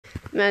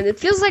Man, it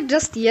feels like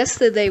just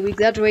yesterday we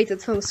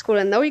graduated from school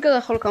and now we got a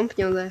whole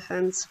company on their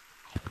hands.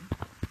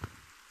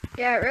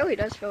 Yeah, it really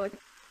does feel like.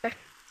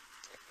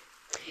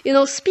 You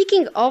know,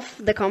 speaking of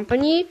the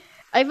company,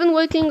 I've been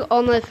working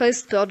on my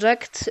first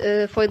project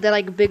for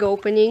the big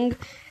opening.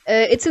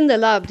 It's in the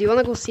lab. Do you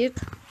wanna go see it?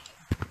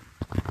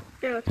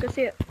 Yeah, let's go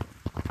see it.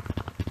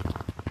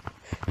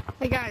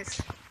 Hey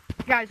guys,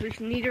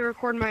 we need to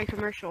record my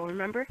commercial.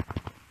 Remember?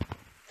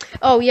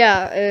 Oh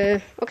yeah.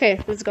 Okay,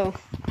 let's go.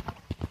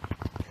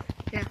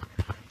 Yeah.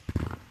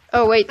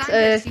 Oh wait,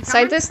 Scientist, you coming?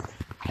 scientist?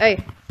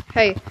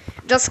 Hey,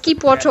 just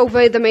keep watch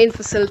over the main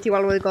facility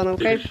while we're gone,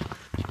 okay?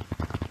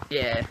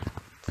 Yeah.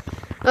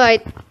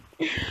 Alright.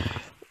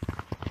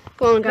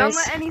 Come on, guys.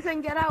 Don't let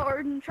anything get out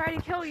or try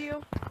to kill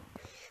you.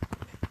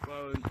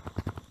 Well,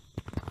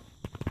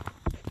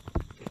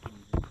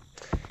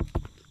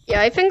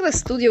 Yeah, I think the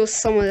studio is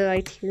somewhere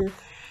right here.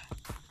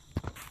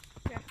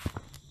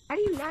 How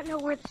do you not know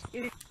where the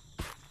studio?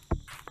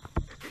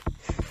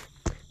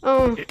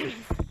 Oh,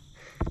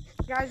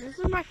 Guys, this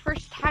is my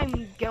first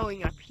time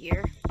going up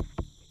here.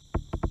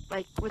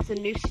 Like, with a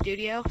new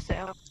studio,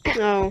 so.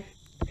 no.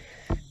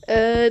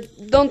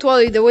 Don't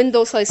worry, the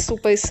windows are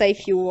super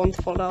safe, you won't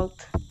fall out.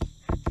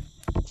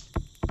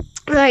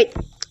 Right,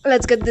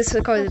 let's get this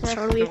recorded,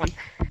 shall we?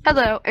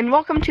 Hello, and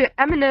welcome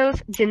to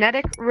M&O's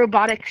Genetic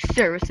Robotic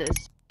Services.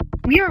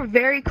 We are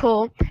very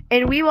cool,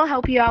 and we will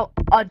help you out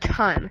a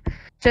ton.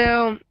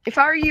 So, if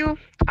I were you,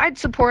 I'd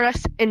support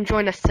us and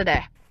join us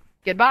today.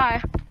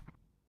 Goodbye.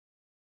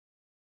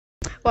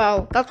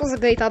 Wow, that was a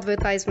great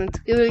advertisement.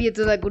 You really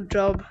did a good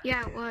job.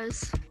 Yeah, it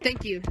was.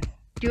 Thank you.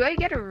 Do I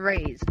get a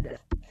raise?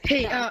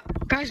 Hey,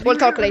 guys, We'll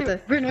talk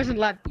later. We're in the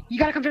lab. You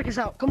gotta come check us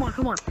out. Come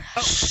on.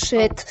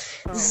 Shit,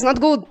 this is not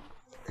good.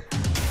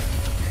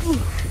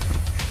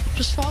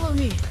 Just follow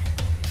me.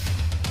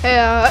 Hey,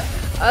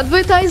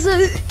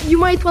 advertiser, you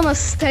might wanna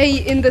stay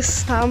in the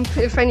stamp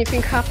if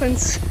anything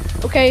happens.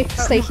 Okay,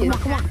 stay here.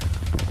 Come on.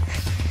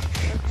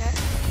 Okay.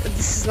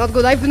 This is not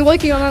good. I've been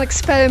working on an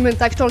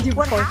experiment, I've told you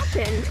What before.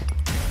 happened?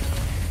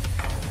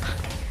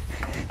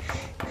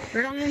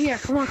 Right on in here.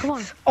 Come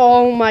on.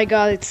 Oh my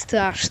god, it's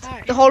trashed.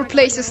 Alright, The whole I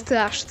place know. is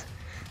trashed.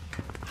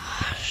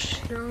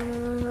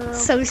 No.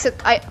 Cell reset.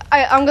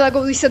 I'm gonna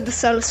go reset the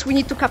cells. We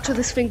need to capture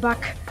this thing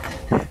back.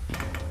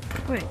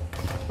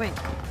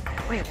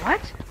 Wait,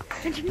 what?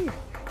 Engineer,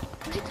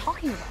 what's he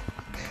talking about?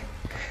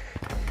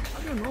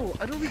 I don't know.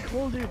 I don't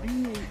recall there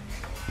being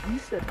a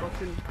reset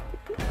button.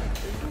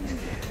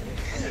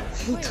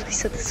 We need to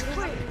reset this.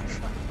 Wait,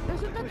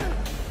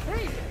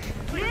 hey!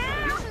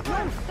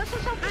 Yeah! That's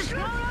what's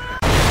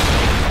up!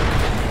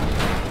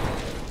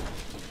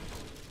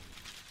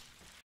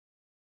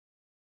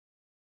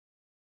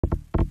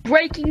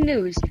 Breaking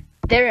news!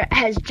 There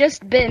has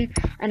just been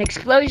an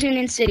explosion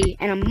in city,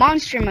 and a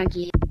monster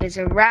monkey is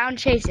around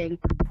chasing.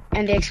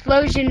 And the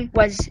explosion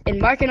was in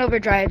Mark and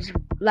Overdrive's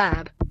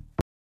lab.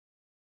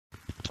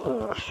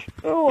 Oh,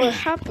 what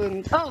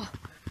happened? Oh,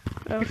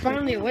 you're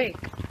finally awake.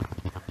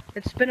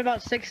 It's been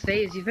about 6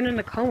 days. You've been in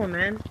a coma,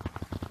 man.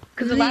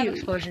 Because of the lab Really?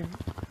 explosion.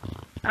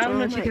 I don't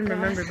know if you my can God.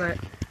 remember, but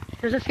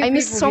there's a few I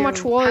missed people so here much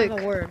who have work.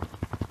 a word.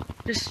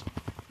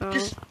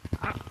 Oh.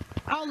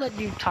 I'll let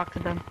you talk to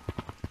them.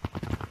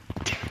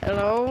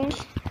 Hello?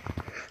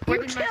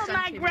 Where You did killed son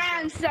my Timmy go?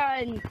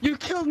 grandson! You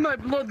killed my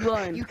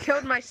bloodline. You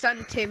killed my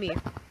son Timmy.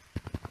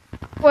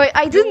 Wait,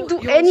 I didn't do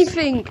you're-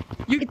 anything.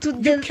 You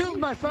The killed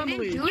my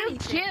family. You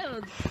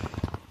killed!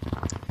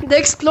 the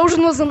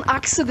explosion was an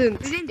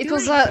accident. We didn't It do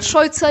was a anything.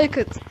 short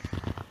circuit.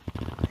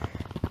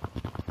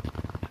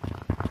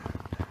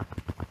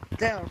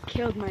 Dale,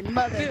 Killed my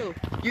mother. Phil,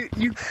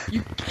 you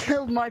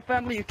killed my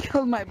family. You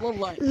killed my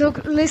bloodline.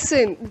 Look,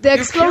 listen. The You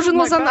explosion killed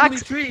my was an family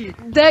accident.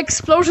 tree. The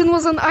explosion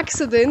was an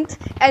accident,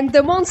 and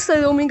the monster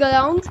roaming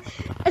around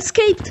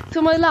escaped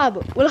from my lab.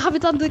 We'll have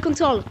it under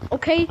control,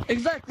 okay?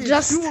 Exactly.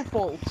 Just- It's your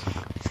fault.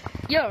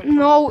 Yo,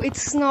 No,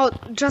 it's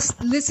not. Just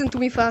listen to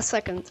me for a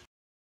second.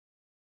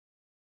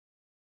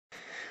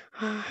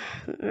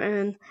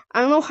 Man,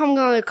 I don't know how I'm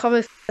gonna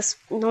recover this,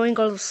 knowing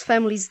all those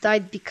families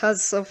died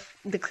because of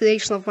the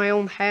creation of my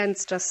own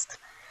hands. Just,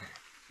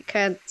 I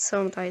can't.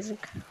 Traumatizing.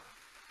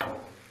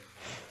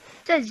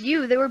 Says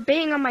you. They were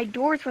banging on my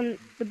doors when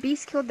the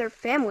beast killed their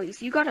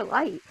families. You got a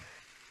light.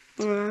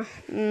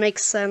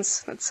 Makes sense.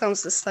 That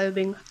sounds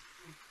disturbing.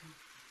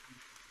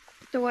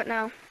 So what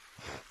now?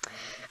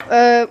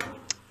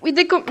 We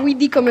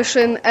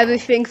decommission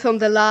everything from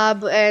the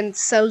lab and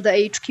sell the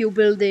HQ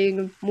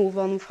building, move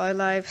on with our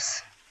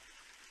lives.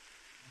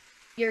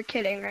 You're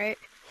kidding, right?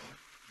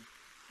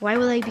 Why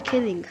would I be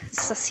kidding?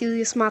 It's a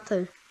serious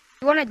matter.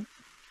 You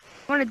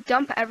wanna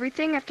dump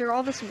everything after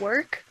all this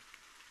work?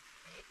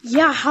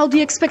 Yeah, how do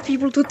you expect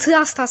people to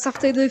trust us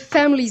after their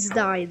families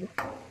died?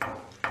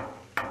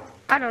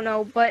 I don't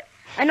know, but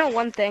I know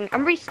one thing.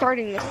 I'm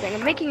restarting this thing.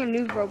 I'm making a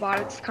new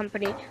robotics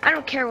company. I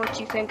don't care what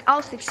you think.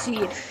 I'll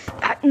succeed.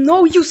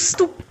 No, you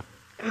stupid.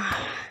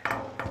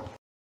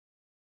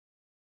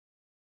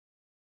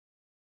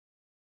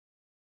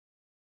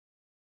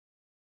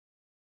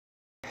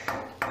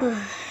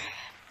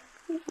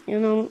 You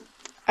know,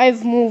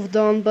 I've moved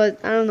on, but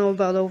I don't know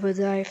about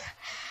Overdrive.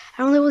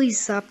 I don't know what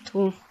he's up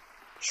to.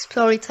 He's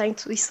probably trying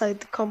to decide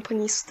the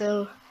company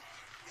still.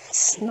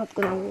 It's not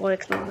gonna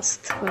work, no,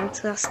 just gonna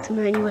trust him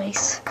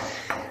anyways.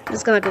 I'm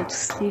just gonna go to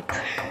sleep.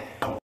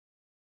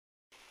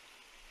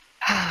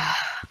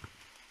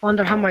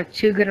 Wonder how my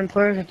 2 good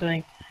employers are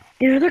doing.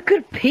 You know, they're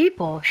good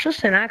people. It's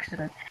just an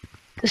accident.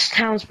 This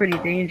town's pretty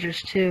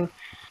dangerous, too.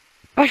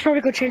 I should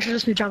probably go change for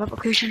this new job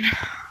application.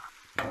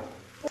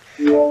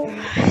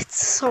 It's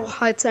so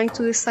hard trying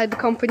to decide the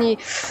company.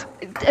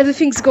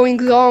 Everything's going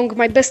wrong.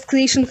 My best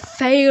creation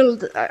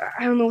failed.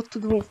 I don't know what to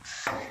do.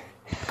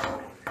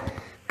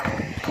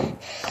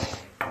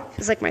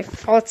 It's like my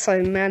thoughts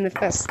are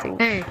manifesting.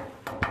 Hey.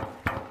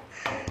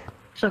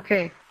 It's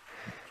okay.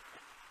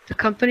 The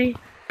company,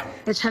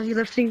 it's heavy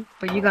lifting,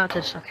 but you got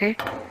this, okay?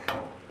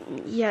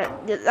 Yeah,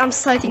 I'm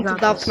starting You to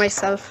got doubt this.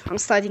 myself. I'm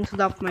starting to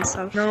doubt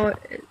myself. No,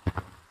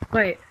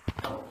 wait.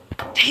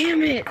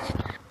 Damn it!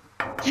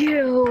 You.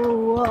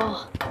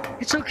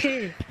 It's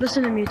okay.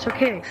 Listen to me. It's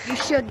okay. You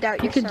should doubt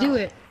You yourself. can do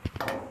it.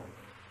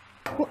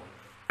 What?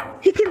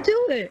 He can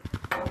do it.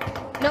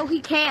 No, he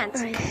can't.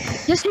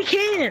 Yes, he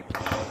can.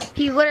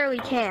 He literally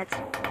can't.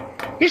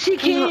 Yes, he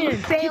can.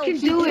 failed. He can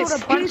He do killed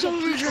it. a bunch He's of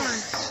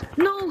overdrive.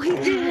 No, he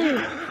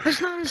didn't.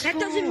 That's not his That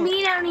fault. doesn't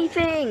mean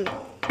anything.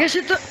 Yes,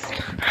 it does.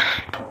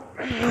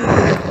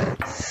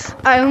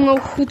 I don't know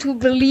who to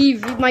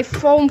believe. My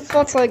phone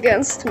thoughts are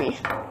against me.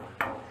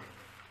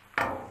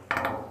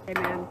 Hey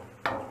man,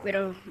 we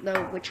don't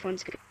know which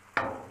one's good.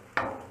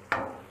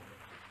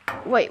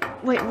 Wait.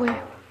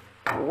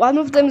 One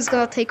of them is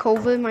gonna take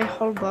over my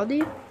whole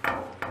body?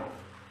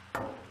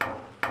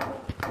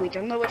 We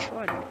don't know which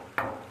one.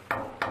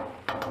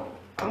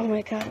 Oh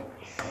my god.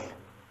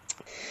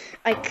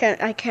 I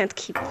can't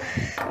keep,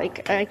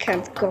 like, I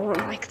can't go on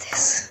like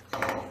this.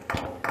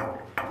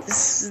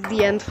 This is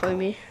the end for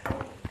me.